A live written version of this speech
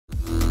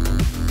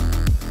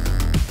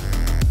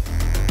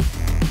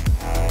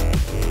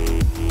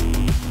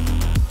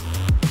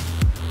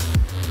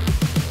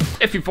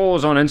if you follow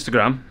us on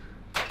Instagram,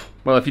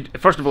 well,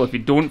 first of all, if you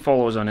don't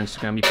follow us on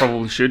Instagram, you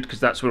probably should, because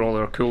that's where all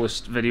our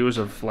coolest videos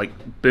of like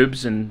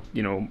boobs and,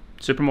 you know,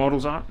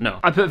 supermodels are. No,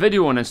 I put a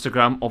video on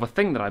Instagram of a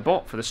thing that I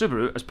bought for the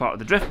Subaru as part of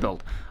the drift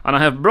build, and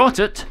I have brought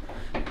it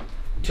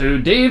to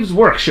Dave's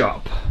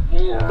workshop.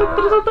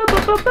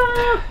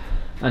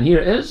 And here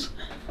it is.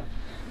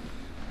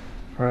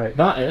 Right.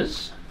 That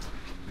is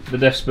the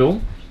diff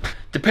spool.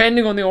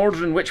 Depending on the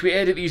order in which we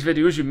edit these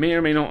videos, you may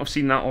or may not have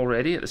seen that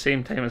already at the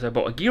same time as I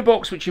bought a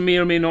gearbox, which you may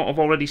or may not have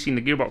already seen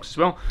the gearbox as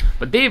well.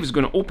 But Dave is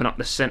going to open up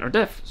the centre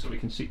diff so we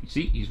can see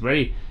he's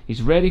ready.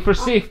 He's ready for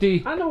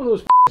safety. I know what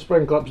those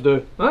spring clips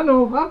do. I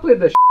know, I've played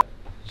this.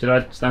 Should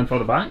I stand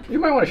further back? You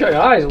might want to shut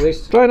your eyes at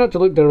least. Try not to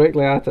look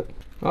directly at it.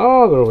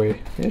 Oh, go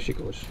away. There she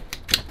goes.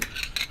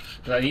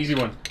 Is that an easy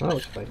one? That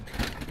was fine.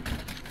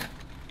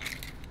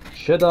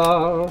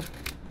 Cheddar.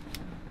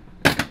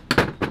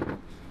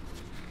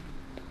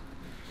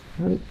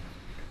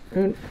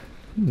 Don't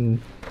do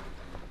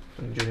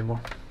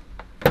anymore.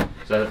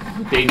 So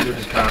the danger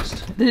has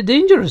passed. The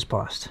danger has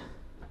passed.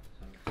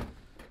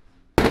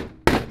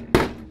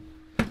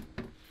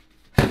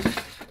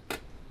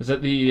 Is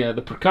it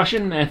the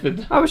percussion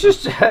method? I was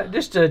just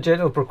a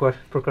gentle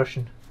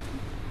percussion.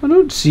 I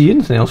don't see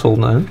anything else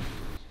holding it in.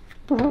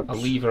 Perhaps. A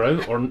lever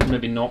out, or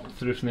maybe knocked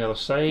through from the other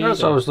side?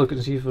 That's what I was looking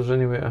to see if there's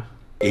any way to...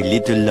 A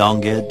little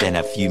longer than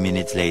a few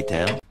minutes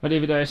later. Well,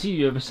 David, I see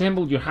you have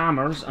assembled your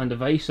hammers and a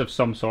vise of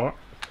some sort.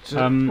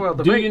 Well,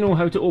 do you know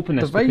how to open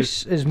this? The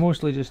vise is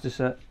mostly just to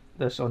set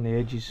this on the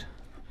edges,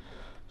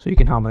 so you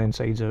can hammer the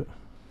insides out.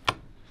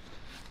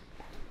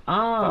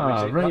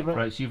 Ah,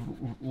 right. So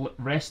you've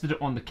rested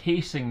it on the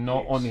casing,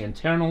 not on the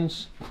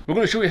internals. We're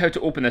going to show you how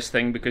to open this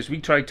thing because we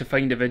tried to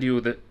find a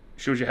video that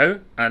shows you how,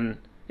 and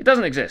it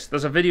doesn't exist.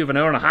 There's a video of an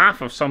hour and a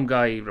half of some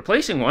guy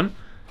replacing one,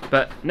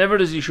 but never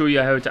does he show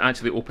you how to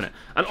actually open it.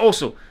 And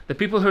also, the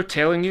people who are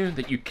telling you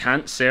that you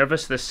can't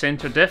service this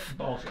centre diff,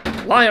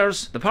 bullshit.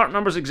 Liars. The part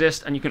numbers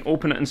exist and you can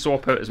open it and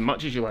swap out as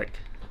much as you like.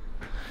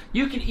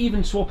 You can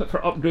even swap it for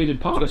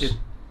upgraded parts.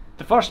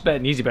 The first bit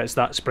and easy bit is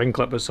that spring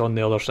clip that's on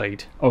the other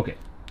side. Okay.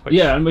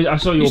 Yeah, and I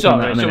saw you open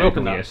that, so we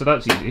open that. Yeah, so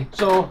that's easy.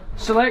 So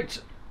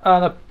select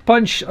a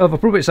punch of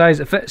appropriate size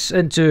that fits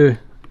into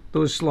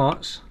those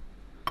slots.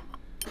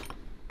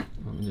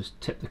 Let me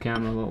just tip the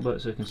camera a little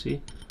bit so I can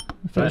see.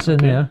 It fits in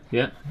there.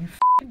 Yeah.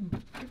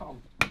 Oh,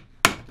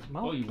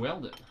 oh, you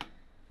weld it.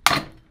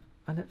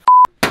 and it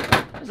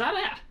Is that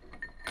it?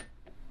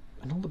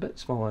 and all the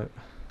bits fall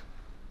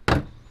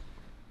out,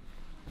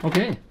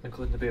 Okay.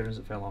 including the bearings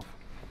that fell off.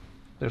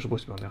 They're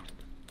supposed to be on there.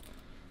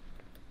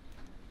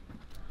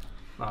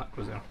 That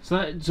goes there. So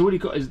what do you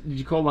call? Did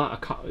you call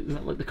that is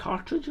that like the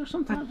cartridge or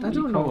something? I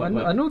don't know.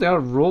 I know they are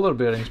roller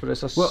bearings, but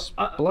it's a split.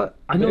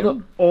 I know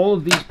that all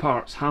of these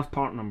parts have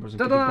part numbers and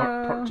can be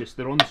Ta-da! purchased.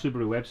 They're on the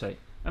Subaru website.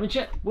 I mean,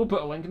 shit, we'll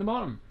put a link in the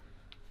bottom.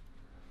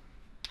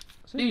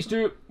 These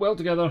two weld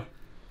together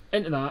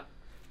into that,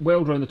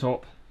 weld around the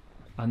top,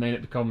 and then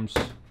it becomes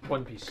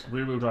one piece.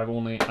 rear wheel drive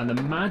only. And the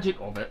magic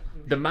of it,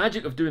 the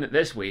magic of doing it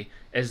this way,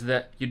 is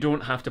that you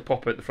don't have to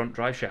pop out the front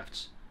drive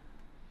shafts.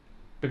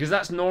 Because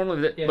that's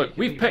normally look.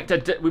 We've picked a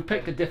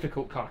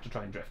difficult car to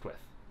try and drift with.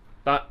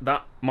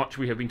 That much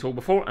we have been told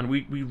before, and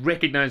we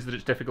recognise that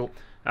it's difficult.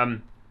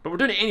 But we're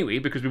doing it anyway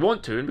because we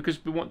want to, and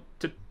because we want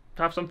to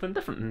have something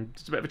different, and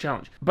it's a bit of a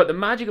challenge. But the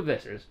magic of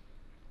this is,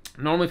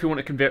 normally if you want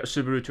to convert a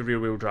Subaru to rear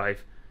wheel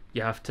drive,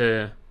 you have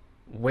to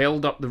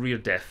weld up the rear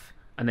diff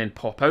and then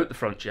pop out the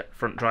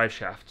front drive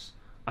shafts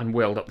and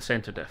weld up the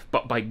centre diff.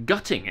 But by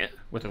gutting it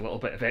with a little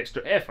bit of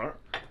extra effort,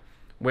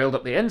 weld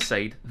up the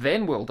inside,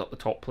 then weld up the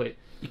top plate,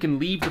 you can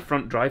leave the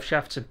front drive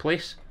shafts in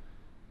place.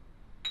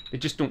 They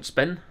just don't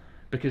spin,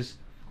 because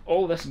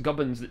all this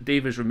gubbins that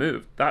Dave has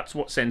removed, that's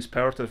what sends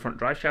power to the front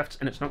drive shafts,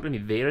 and it's not going to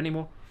be there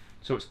anymore.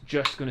 So it's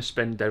just going to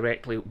spin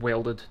directly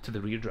welded to the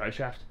rear drive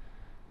shaft.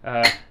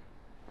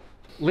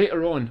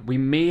 Later on, we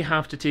may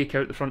have to take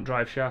out the front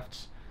drive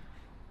shafts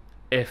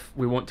if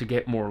we want to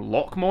get more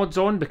lock mods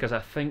on, because I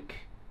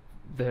think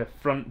the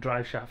front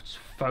drive shafts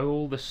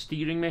foul the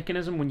steering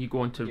mechanism when you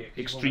go into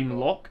extreme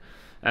lock.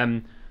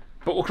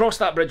 But we'll cross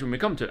that bridge when we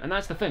come to it, and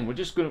that's the thing. We're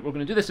going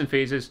to do this in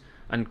phases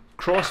and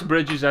cross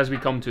bridges as we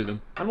come to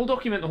them, and we'll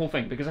document the whole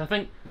thing, because I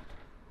think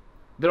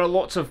there are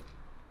lots of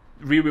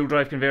rear wheel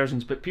drive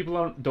conversions, but people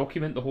aren't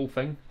document the whole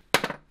thing.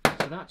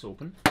 So that's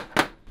open.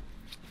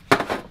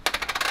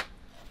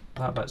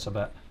 That bit's a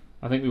bit.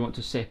 I think we want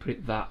to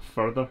separate that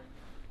further.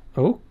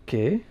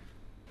 Okay.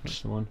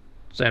 That's the one.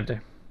 It's empty.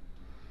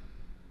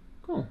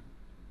 Cool.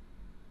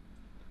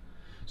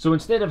 So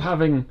instead of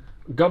having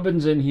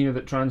gubbins in here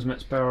that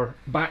transmits power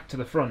back to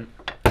the front,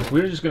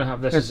 we're just going to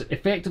have this as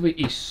effectively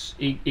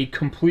a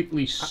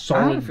completely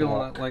solid I feel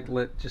block. like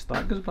just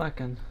that goes back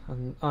in.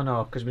 And, oh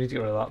no, because we need to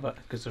get rid of that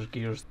bit because there's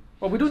gears.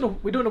 Well, we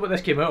don't know what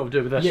this came out of.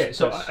 Do with this? Yeah,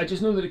 so I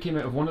just know that it came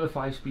out of one of the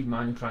 5-speed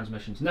manual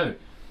transmissions. Now,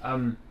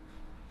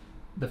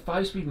 the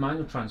 5-speed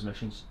manual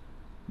transmissions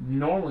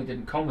normally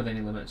didn't come with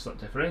any limited slip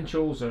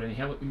differentials or any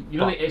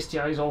the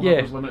STIs all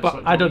have those limited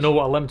slip. But I don't know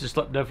what a limited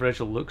slip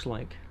differential looks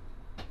like.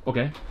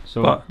 Okay,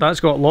 so but that's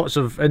got lots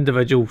of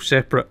individual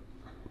separate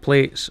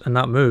plates and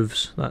that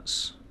moves,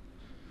 that's...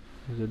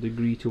 There's a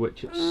degree to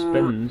which it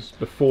spins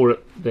before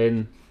it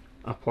then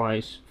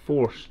applies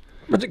force.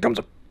 But it comes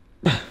up.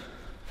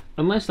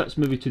 Unless that's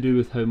maybe to do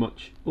with how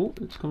much... Oh,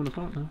 it's coming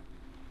apart now.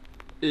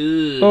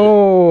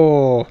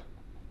 Oh!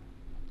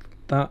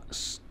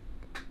 That's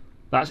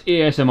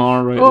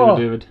ASMR right there,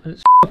 David.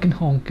 It's fucking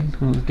honking.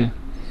 Oh, okay.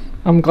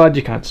 I'm glad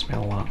you can't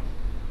smell that.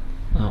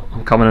 Oh,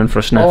 I'm coming in for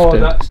a sniff, Oh,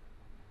 David. that's...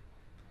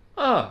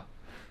 Oh,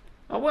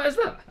 what is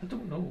that? I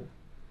don't know.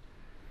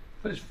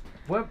 But it's...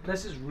 Well,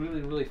 this is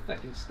really, really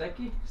thick and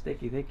sticky.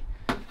 Sticky thick.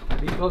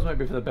 These gloves might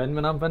be for the bin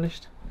when I'm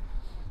finished.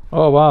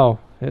 Oh wow,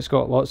 it's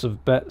got lots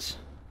of bits.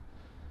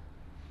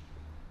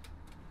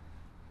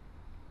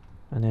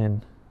 And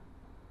then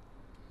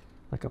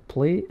like a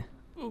plate.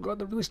 Oh god,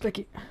 they're really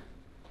sticky.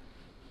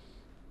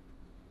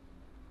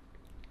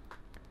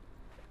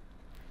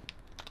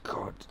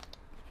 God.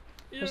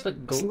 It's like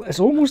It's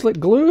almost like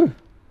glue.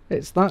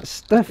 It's that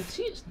stiff.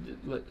 See, it's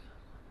like...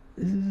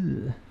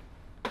 Ugh.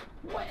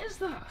 What is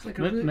that? It's like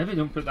Maybe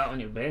don't put that on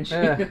your bench.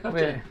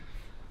 Wait.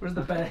 Where's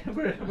the bin?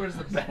 Where's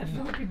the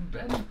bin? Fucking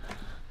bin.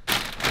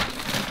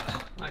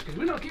 Because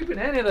we're not keeping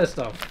any of this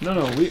stuff.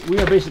 No, we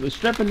are basically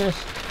stripping this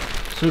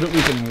so that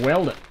we can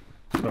weld it.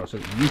 No, so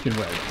that you can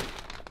weld it.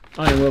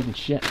 I am welding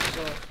shit.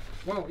 So,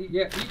 well,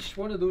 yeah, each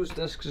one of those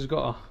discs has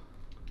got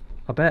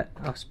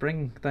a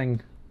spring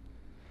thing.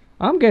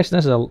 I'm guessing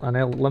this is a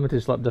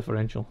limited slip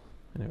differential.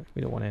 Anyway,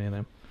 we don't want any of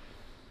them.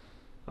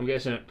 I'm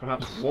guessing it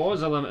perhaps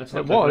was a limited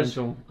slip It was.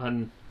 differential,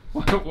 and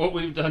what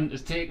we've done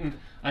is taken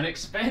an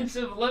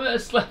expensive limited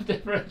slip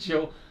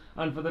differential,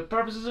 and for the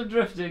purposes of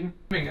drifting,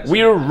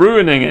 we're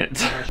ruining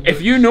it.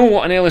 If you know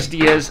what an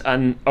LSD is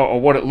and or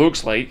what it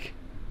looks like,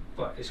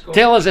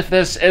 tell us if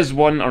this is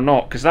one or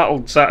not, because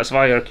that'll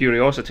satisfy our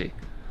curiosity.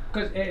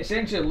 Because it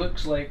essentially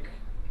looks like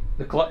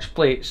the clutch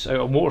plates out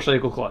of a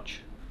motorcycle clutch.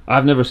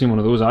 I've never seen one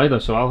of those either,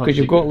 so I'll have to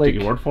take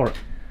your word for it.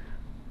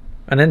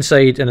 An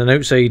inside and an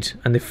outside,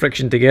 and they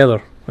friction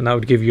together, and that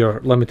would give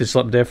your limited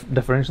slip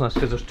differential.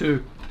 Because there's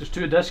two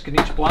discs in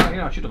each plant.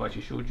 Yeah, I should have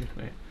actually showed you.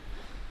 Right.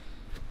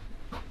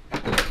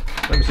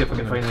 Let me see if I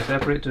can find the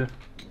separate two.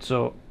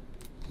 So,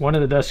 one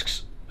of the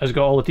discs has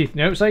got all the teeth on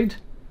the outside,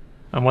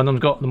 and one of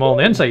them's got them all on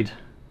the inside.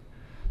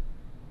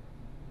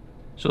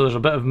 So there's a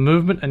bit of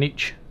movement in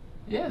each.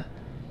 Yeah,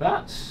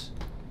 that's...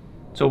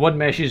 So one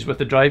meshes with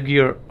the drive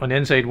gear on the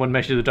inside, one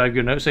meshes with the drive gear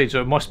on the outside, so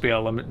it must be a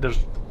limit. The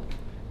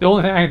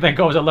only thing I can think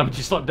of is a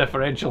limited slip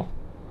differential.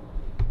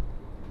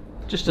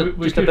 Just a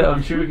bit of...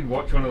 I'm sure we could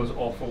watch one of those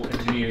awful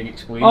engineering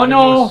explained Oh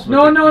no!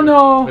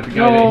 No! With the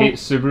guy that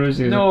hates Subarus.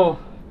 No!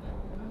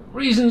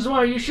 Reasons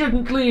why you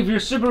shouldn't leave your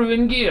Subaru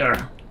in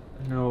gear.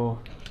 No.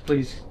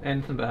 Please,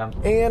 anything but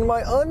him. And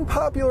my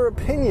unpopular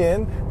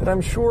opinion that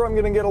I'm sure I'm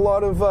going to get a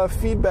lot of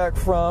feedback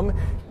from.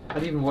 I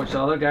didn't even watch the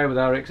other guy with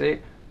RX-8.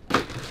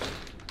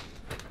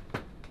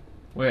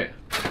 Wait.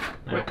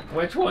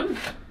 Which one?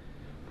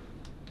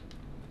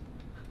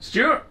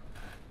 Stuart?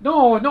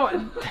 No,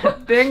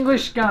 not the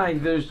English guy.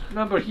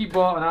 Remember he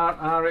bought an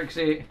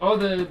RX-8. Oh,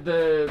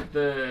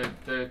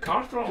 the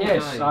car throttle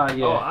yes, guy.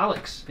 Yeah. Oh,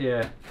 Alex.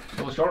 Yeah.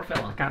 The short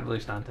fella. I can't really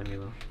stand him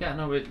either. Yeah,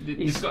 no, but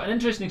he's got an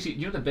interesting seat.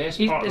 You're the best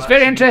part. It's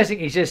very interesting.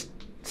 He's just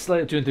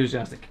slightly too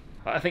enthusiastic.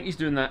 I think he's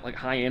doing that like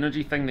high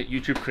energy thing that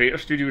YouTube Creator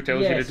Studio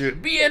tells you to do.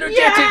 Be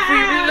energetic for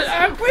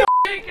your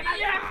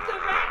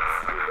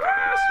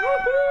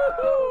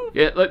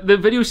Yeah, like the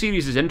video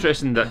series is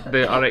interesting, the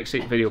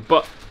RX-8 video,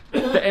 but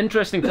the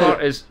interesting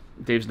part is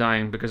Dave's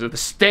dying because of the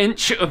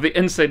stench of the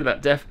inside of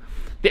that diff.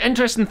 The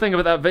interesting thing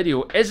about that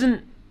video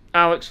isn't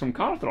Alex from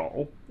Car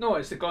Throttle. No,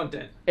 it's the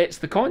content. It's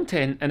the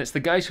content, and it's the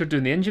guys who are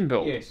doing the engine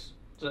build. Yes.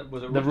 So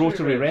was it the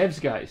Rotary Revs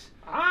guys.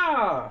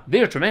 Ah!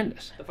 They're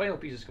tremendous. The final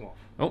pieces come off.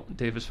 Oh,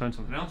 Dave has found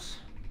something else.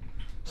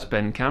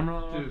 Spin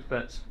camera. Two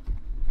bits.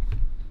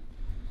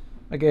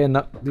 Again,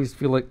 these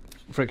feel like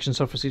friction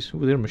surfaces.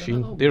 Ooh, they're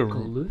machined. They're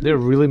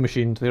really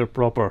machined. They're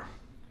proper.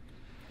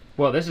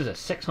 Well, this is a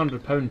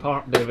 £600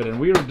 part, David, and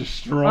we are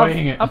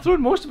destroying it. I've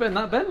thrown most of it in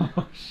that bin.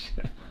 Oh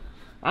shit!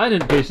 I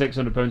didn't pay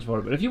 £600 for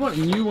it, but if you want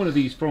a new one of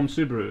these from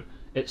Subaru,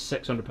 it's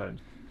 £600.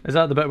 Is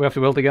that the bit we have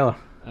to weld together?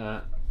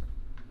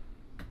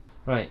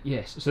 Right.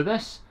 Yes. So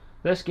this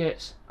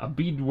gets a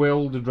bead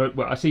welded round.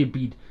 Well, I say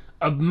bead,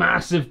 a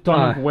massive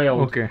ton of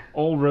weld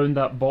all round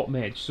that bottom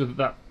edge, so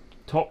that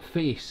top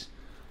face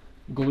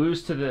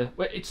glues to the.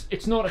 Well,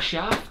 it's not a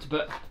shaft,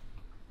 but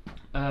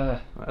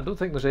I don't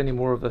think there's any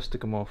more of this to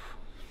come off.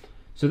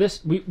 So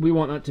this we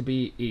want that to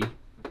be a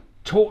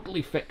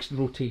totally fixed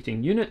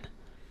rotating unit,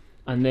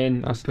 and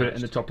then put it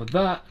in the top of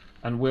that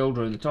and weld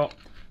around the top,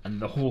 and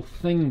the whole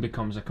thing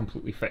becomes a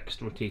completely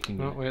fixed rotating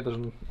unit. Oh wait, there's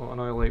an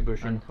oil light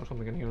bushing or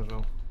something in here as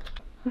well.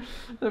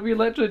 That we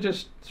literally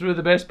just threw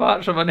the best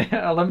parts of a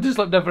limited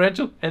slip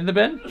differential in the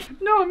bin.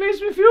 No, it makes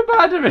me feel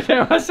bad every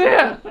time I say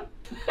it.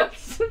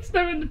 It's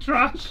now in the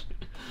trash.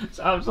 It's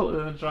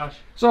absolutely in the trash.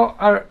 So,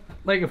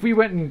 like, if we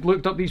went and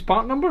looked up these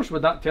part numbers,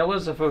 would that tell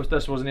us if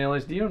this was an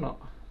LSD or not?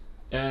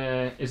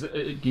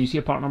 Can you see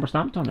a part number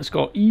stamped on it? It's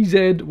got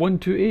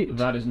EZ128.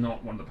 That is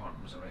not one of the part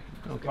numbers, I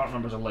reckon. Okay. Part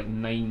numbers are like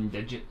 9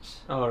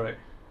 digits. Oh, right.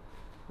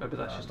 Maybe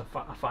that's just a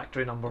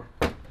factory number.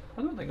 I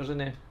don't think there's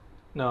any.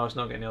 No, it's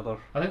not got any other.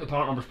 I think the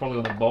part number's probably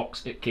on the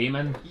box it came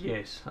in.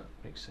 Yes, that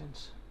makes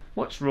sense.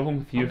 What's wrong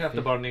with you? I'm gonna have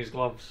to burn these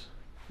gloves.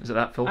 Is it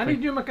that filthy? I need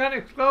new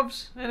mechanics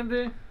gloves.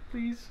 Anybody,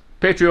 please?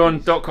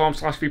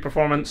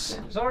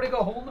 Patreon.com/vPerformance. It's already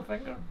got a hole in the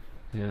finger.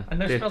 Yeah. And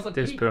now it smells like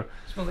pee. poor. It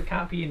smells like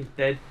cat pee and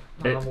dead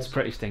animals. It's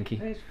pretty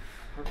stinky. It's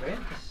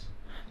horrendous.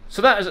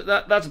 So that's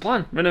the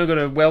plan. We're now going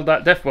to weld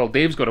that diff. Well,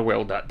 Dave's got to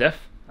weld that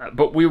diff.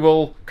 But we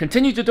will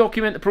continue to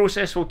document the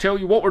process. We'll tell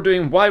you what we're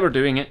doing, why we're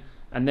doing it,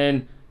 and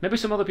then maybe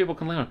some other people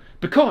can learn.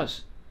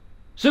 Because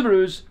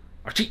Subarus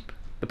are cheap.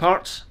 The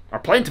parts are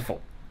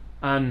plentiful.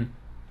 And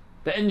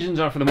the engines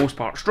are, for the most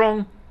part,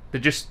 strong.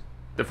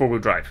 They're four-wheel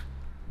drive.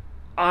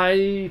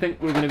 I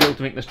think we're going to be able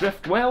to make this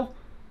drift well,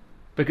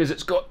 because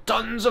it's got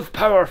tons of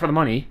power for the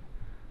money.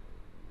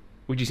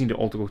 We just need it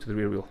all to go to the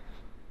rear wheel.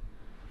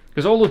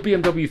 Because all those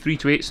BMW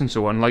 328s and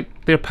so on,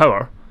 like, their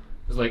power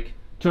is like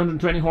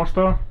 220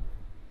 horsepower.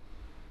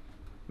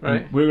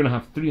 Right. And we're going to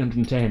have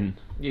 310.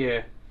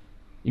 Yeah.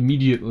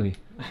 Immediately.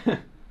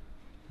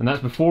 And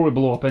that's before we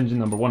blow up engine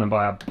number 1 and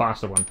buy a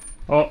bastard one.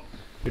 Oh,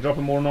 you're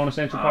dropping more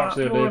non-essential parts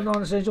there, more Dave.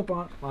 non-essential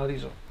parts.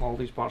 All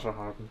these parts are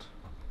hardened.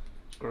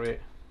 It's great.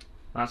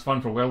 That's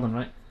fun for welding,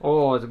 right?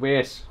 Oh, the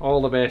best.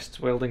 All the best.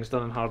 Welding's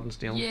done in hardened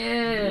steel.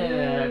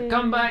 Yeah!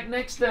 Come back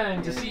next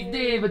time to see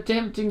Dave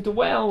attempting to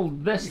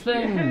weld this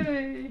thing.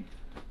 Yay.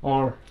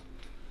 Or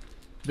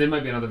there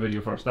might be another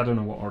video first. I don't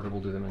know what order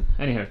we'll do them in.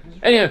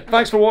 Anyhow,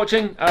 thanks for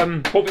watching.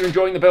 Hope you're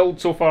enjoying the build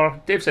so far.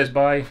 Dave says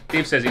bye.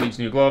 Dave says he needs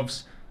new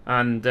gloves.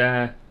 And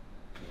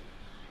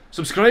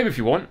subscribe if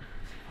you want.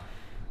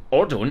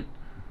 Or don't.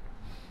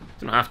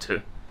 Don't have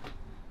to.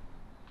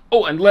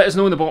 Oh, and let us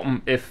know in the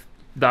bottom if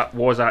that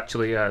was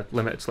actually a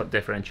limited slip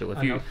differential.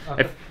 Or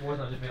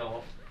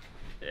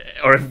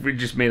if we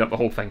just made up the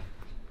whole thing.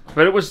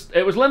 But it was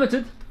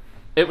limited.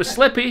 It was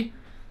slippy.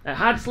 It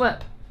had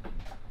slip.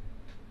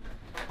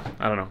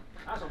 I don't know.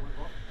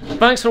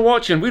 Thanks for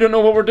watching. We don't know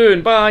what we're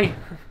doing. Bye.